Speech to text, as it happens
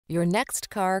Your next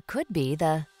car could be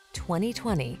the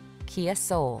 2020 Kia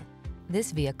Soul.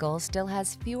 This vehicle still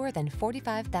has fewer than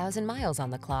 45,000 miles on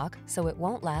the clock, so it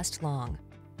won't last long.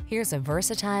 Here's a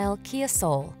versatile Kia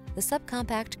Soul, the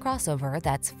subcompact crossover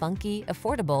that's funky,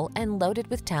 affordable, and loaded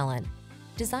with talent.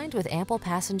 Designed with ample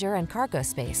passenger and cargo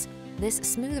space, this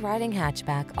smooth-riding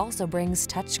hatchback also brings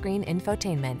touchscreen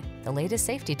infotainment, the latest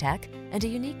safety tech, and a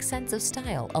unique sense of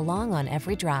style along on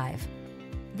every drive.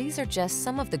 These are just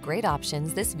some of the great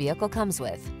options this vehicle comes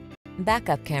with: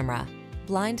 backup camera,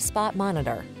 blind spot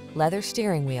monitor, leather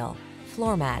steering wheel,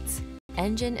 floor mats,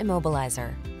 engine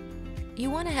immobilizer. You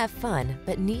want to have fun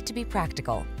but need to be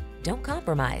practical. Don't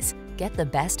compromise. Get the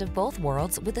best of both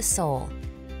worlds with the Soul.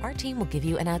 Our team will give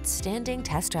you an outstanding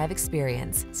test drive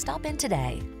experience. Stop in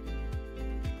today.